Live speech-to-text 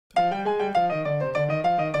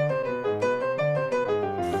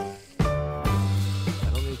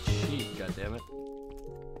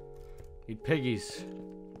piggies.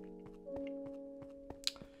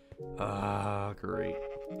 Ah, great.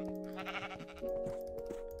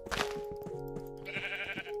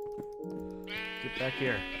 Get back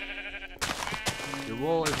here. Your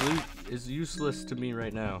wool is useless to me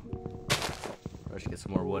right now. I should get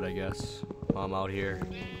some more wood, I guess, while I'm out here.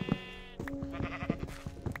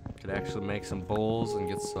 Could actually make some bowls and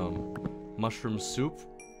get some mushroom soup.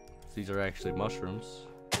 These are actually mushrooms.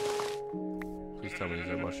 Please tell me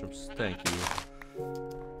these are mushrooms. Thank you.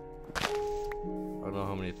 I don't know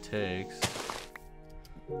how many it takes.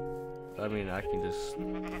 I mean, I can just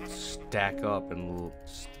stack up and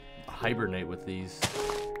hibernate with these.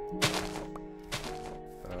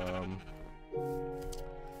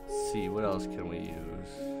 Let's see, what else can we use?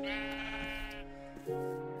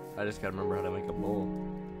 I just gotta remember how to make a bowl.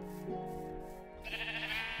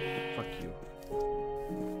 Fuck you.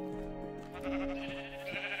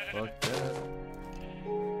 Fuck that.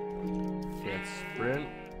 Can't sprint,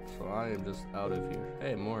 so I am just out of here.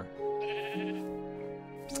 Hey, more.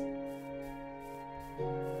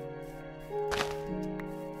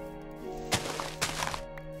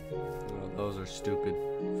 Oh, those are stupid.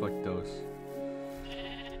 Fuck those.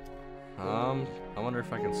 I wonder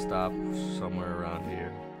if I can stop somewhere around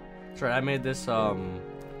here. That's right, I made this, large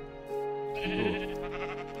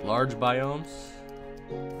biomes.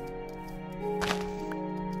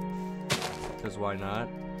 Because why not?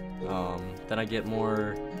 Then I get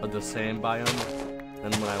more of the same biome.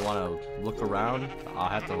 Then when I want to look around, I'll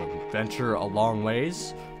have to venture a long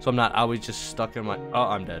ways. So I'm not always just stuck in my... Oh,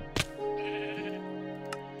 I'm dead.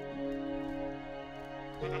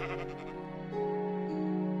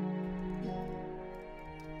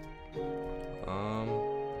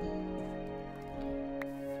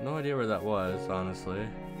 No idea where that was, honestly.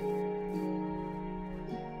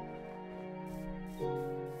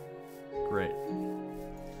 Great.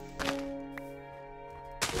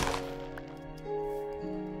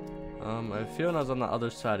 I have a feeling I was on the other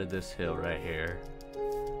side of this hill right here.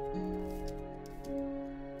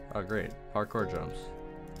 Oh, great. Parkour jumps.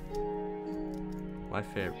 My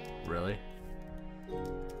favorite. Really?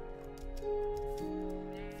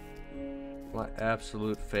 My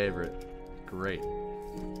absolute favorite. Great.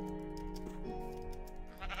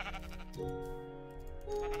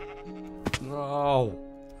 No!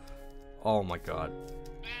 Oh my god.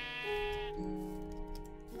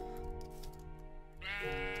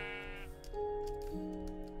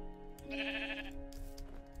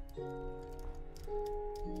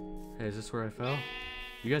 Hey, is this where I fell?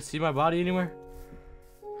 You guys see my body anywhere?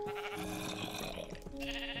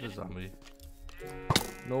 The zombie.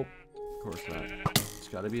 Nope. Of course not. It's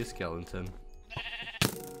gotta be a skeleton.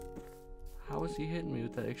 How is he hitting me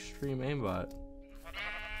with that extreme aimbot?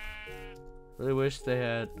 Really wish they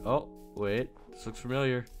had... Oh, wait. This looks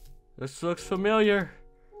familiar. This looks familiar.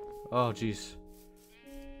 Oh, jeez.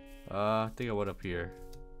 I think I went up here.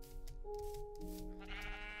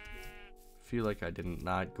 Feel like I did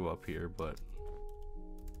not go up here, but...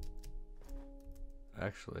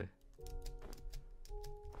 Actually...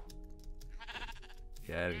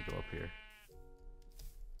 Yeah, I didn't go up here.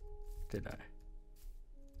 Did I?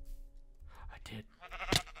 I did.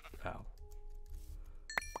 Ow.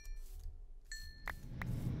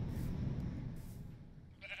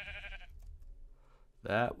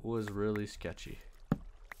 That was really sketchy.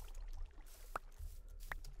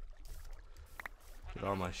 Get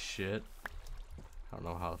all my shit. I don't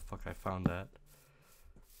know how the fuck I found that.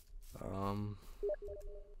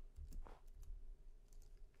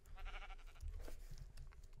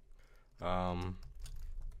 I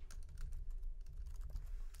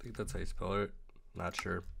think that's how you spell it. Not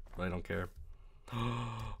sure. But I don't care.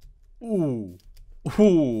 Ooh.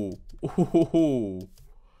 Ooh. Ooh.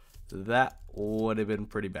 That would have been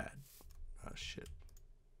pretty bad. Oh, shit.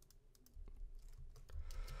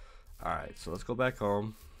 Alright, so let's go back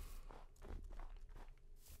home.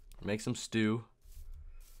 Make some stew.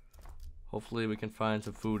 Hopefully we can find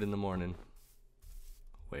some food in the morning.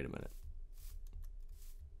 Wait a minute.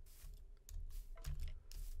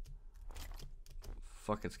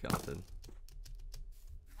 Fucking skeleton.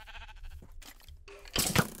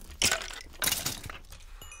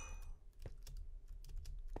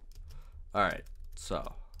 Alright, so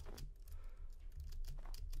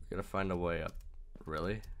we gotta find a way up.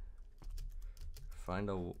 Really? Find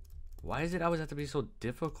a... Why is it always have to be so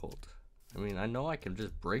difficult? I mean, I know I can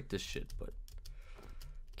just break this shit, but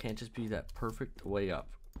can't just be that perfect way up.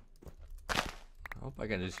 I hope I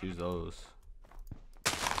can just use those.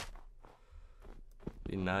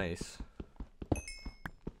 Be nice. I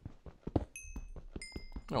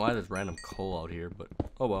don't know why there's random coal out here, but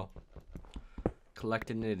oh well.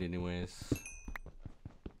 collecting it anyways.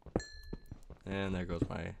 And there goes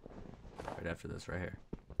my, right after this, right here.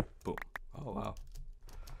 Boom. Oh, wow.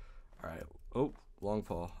 Alright. Oh, long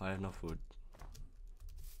fall. I have no food.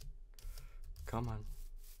 Come on.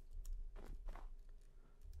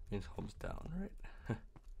 Means home's down, right?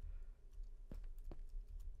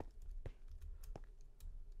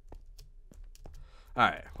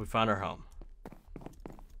 Alright, we found our home.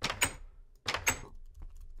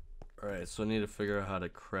 Alright, so I need to figure out how to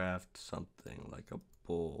craft something like a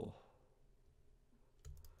bowl.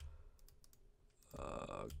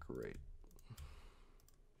 Great.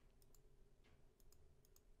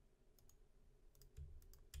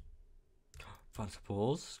 Found some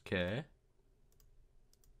bowls, okay.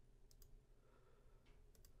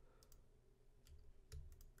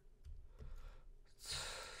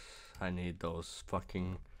 I need those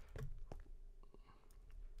fucking...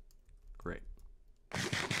 Great.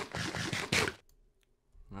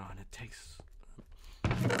 Oh, and it takes...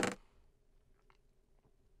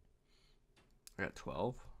 I got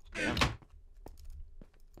 12. Damn.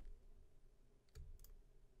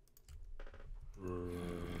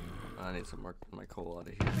 I need some more my coal out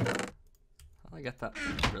of here. I got that.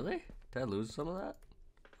 Really? Did I lose some of that?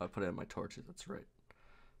 Oh, I put it in my torches. That's right.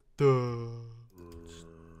 Duh.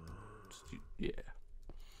 Yeah.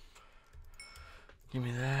 Give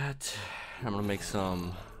me that. I'm gonna make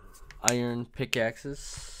some iron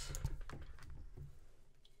pickaxes.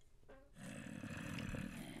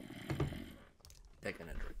 They're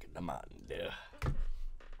gonna drink in the mountain, dude.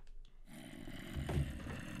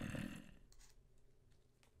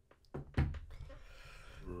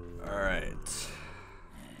 Alright.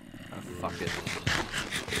 Oh, fuck it.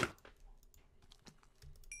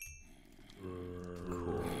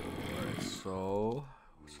 Cool. Alright, so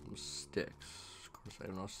some sticks. Of course I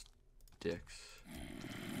have no sticks.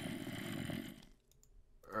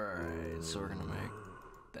 Alright, so we're gonna make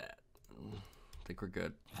that. I think we're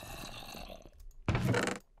good.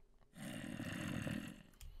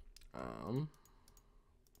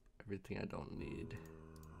 Everything I don't need.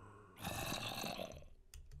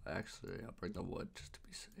 Actually, I'll bring the wood just to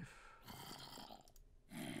be safe.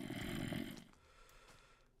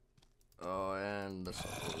 Oh, and this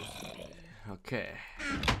one. Okay.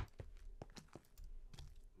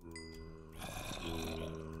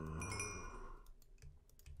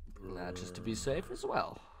 That just to be safe as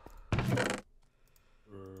well.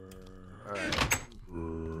 Alright.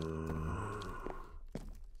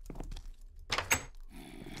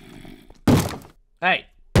 Hey!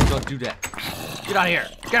 Don't do that. Get out of here!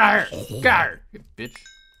 Get out of here! Get out of here! You bitch.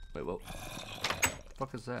 Wait, what? What the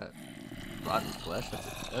fuck is that? Rotten flesh?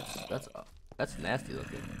 That's nasty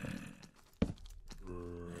looking.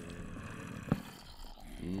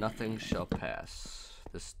 Nothing shall pass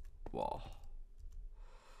this wall.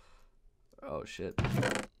 Oh shit.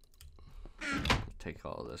 Take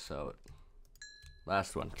all this out.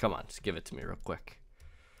 Last one. Come on, just give it to me real quick.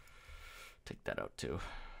 Take that out too.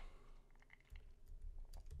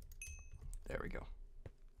 There we go.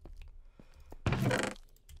 Alright.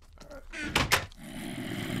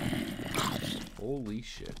 Holy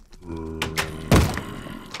shit.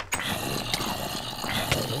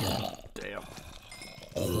 Damn.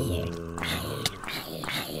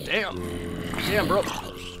 Damn. Damn, bro.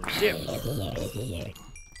 Damn.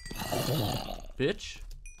 Bitch.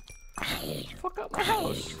 Fuck up my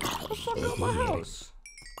house. Fuck up my house.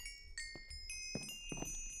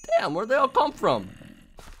 Damn, where'd they all come from?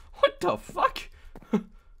 What the fuck?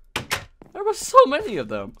 There was so many of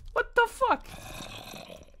them. What the fuck?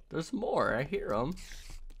 There's more. I hear them.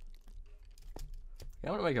 Yeah,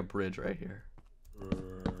 I'm gonna make a bridge right here.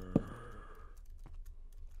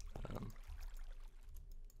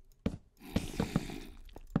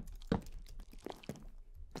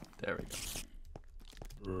 There we go.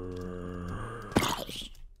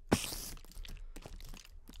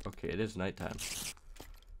 Okay, it is nighttime.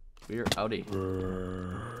 We're outie.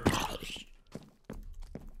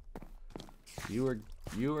 You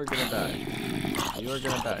are gonna die. You are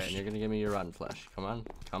gonna die, and you're gonna give me your rotten flesh. Come on,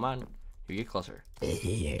 come on. You get closer.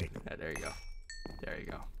 Yeah, there you go. There you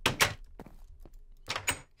go.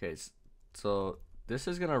 Okay, so this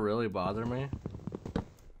is gonna really bother me.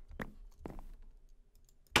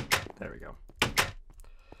 There we go.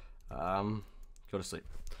 Go to sleep.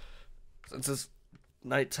 Since it's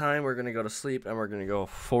nighttime, we're gonna go to sleep, and we're gonna go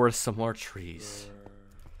forest some more trees.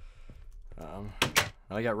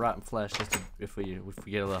 I got rotten flesh just to, if we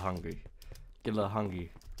get a little hungry. Get a little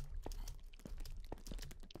hungry.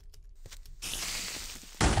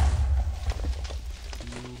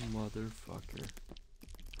 You motherfucker.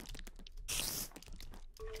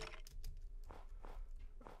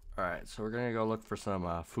 Alright, so we're gonna go look for some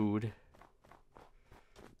food.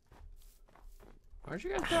 Where'd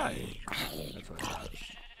you guys die? That's what I thought.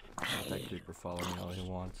 That creeper following me all he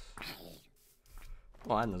wants.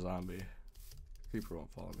 Well, I'm the zombie. Creeper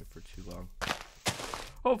won't follow me for too long.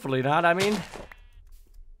 Hopefully not, I mean.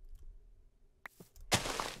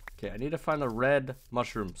 Okay, I need to find the red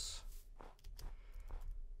mushrooms.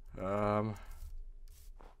 Let me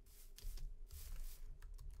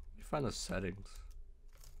find the settings.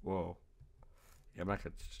 Whoa. Yeah, I'm not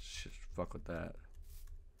gonna fuck with that.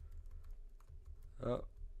 Oh.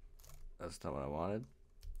 That's not what I wanted.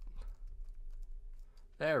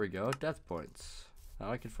 There we go, death points.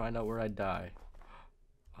 Now I can find out where I die.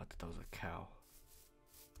 Oh, I thought that was a cow.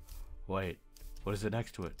 Wait, what is it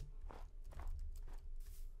next to it?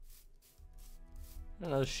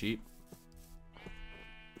 Another sheep.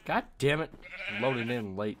 God damn it. Loading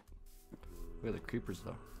in late. Where are the creepers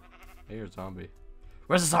though? Hey, you're a zombie.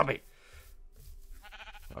 Where's the zombie?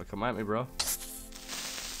 Oh, come at me, bro.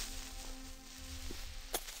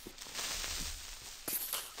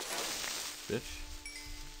 Bitch.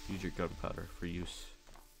 Use your gunpowder for use.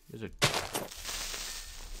 Here's a...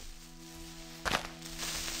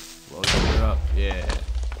 Load her up. Yeah.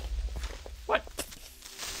 What?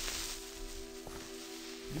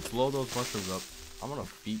 You blow those mushrooms up, I'm gonna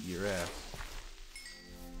beat your ass.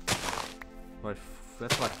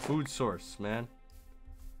 That's my food source, man.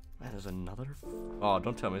 Man, there's another... Oh,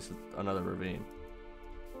 don't tell me it's another ravine.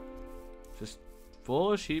 Just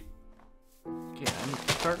full of sheep. Okay, I'm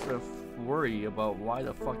starting to worry about why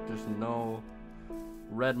the fuck there's no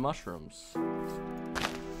red mushrooms.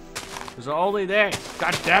 There's only this.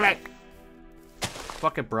 God damn it!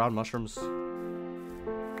 Fucking brown mushrooms.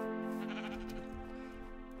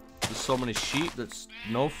 There's so many sheep. There's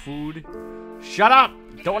no food. Shut up!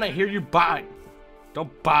 Don't want to hear you bite.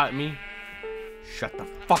 Don't bite me. Shut the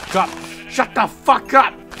fuck up. Shut the fuck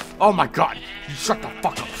up. Oh my god. You shut the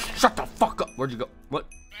fuck up. Shut the fuck up. Where'd you go? What?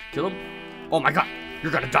 Kill him? Oh my god.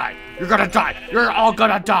 You're gonna die. You're gonna die. You're all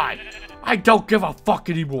gonna die. I don't give a fuck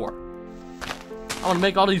anymore. I want to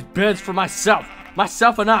make all these beds for myself.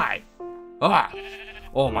 Myself and I. Ah.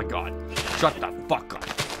 Oh my god. Shut the fuck up.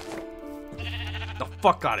 Get the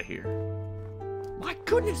fuck out of here. My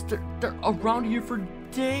goodness. They're around here for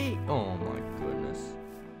days. Oh my goodness.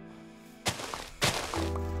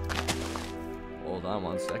 Hold on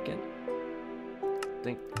 1 second. I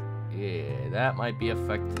think, yeah, that might be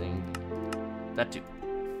affecting that too.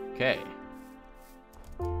 Okay.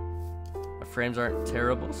 My frames aren't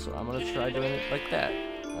terrible, so I'm gonna try doing it like that.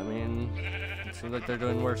 I mean, it seems like they're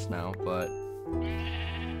doing worse now, but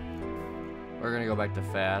we're gonna go back to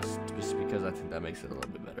fast just because I think that makes it a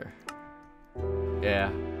little bit better.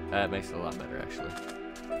 Yeah, that makes it a lot better actually.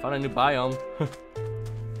 Found a new biome.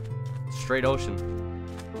 Straight ocean.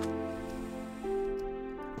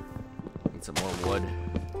 Need some more wood.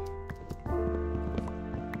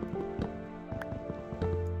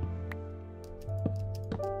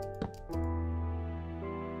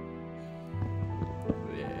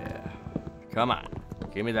 Yeah. Come on.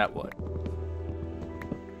 Give me that wood.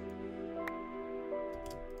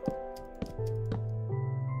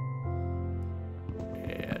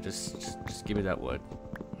 Yeah, just give me that wood.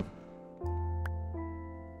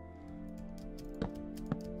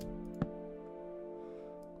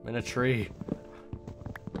 I'm in a tree.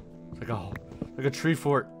 It's like a tree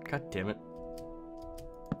fort. God damn it.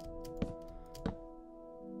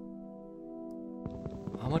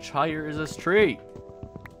 How much higher is this tree?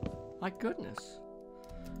 My goodness.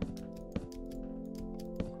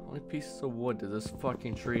 How many pieces of wood does this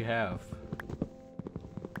fucking tree have?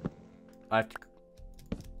 I have to...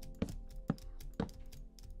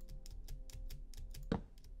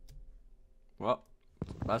 Well,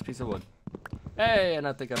 last piece of wood. Hey, and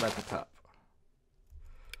I think I'm at the top.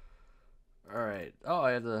 Alright. Oh,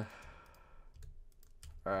 I have the...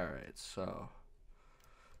 Alright, so...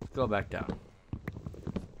 Let's go back down.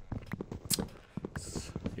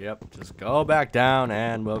 Yep, just go back down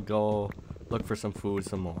and we'll go look for some food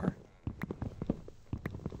some more.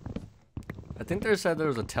 I think they said there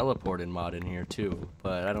was a teleporting mod in here too,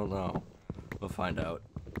 but I don't know. We'll find out.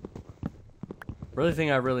 Really thing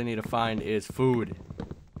I really need to find is food.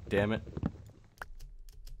 Damn it.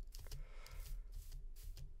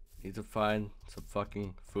 Need to find some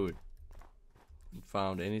fucking food. Haven't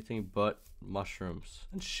found anything but mushrooms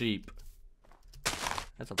and sheep.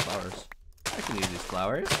 And some flowers. I can use these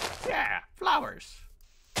flowers. Yeah, flowers.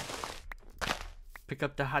 Pick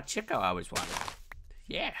up the hot chick I always wanted.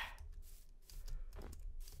 Yeah.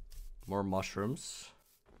 More mushrooms.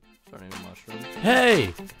 Starting with mushrooms.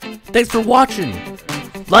 Hey! Thanks for watching!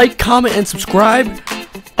 Like, comment, and subscribe.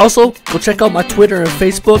 Also, go check out my Twitter and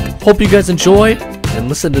Facebook. Hope you guys enjoy and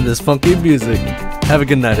listen to this funky music. Have a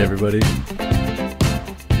good night, everybody.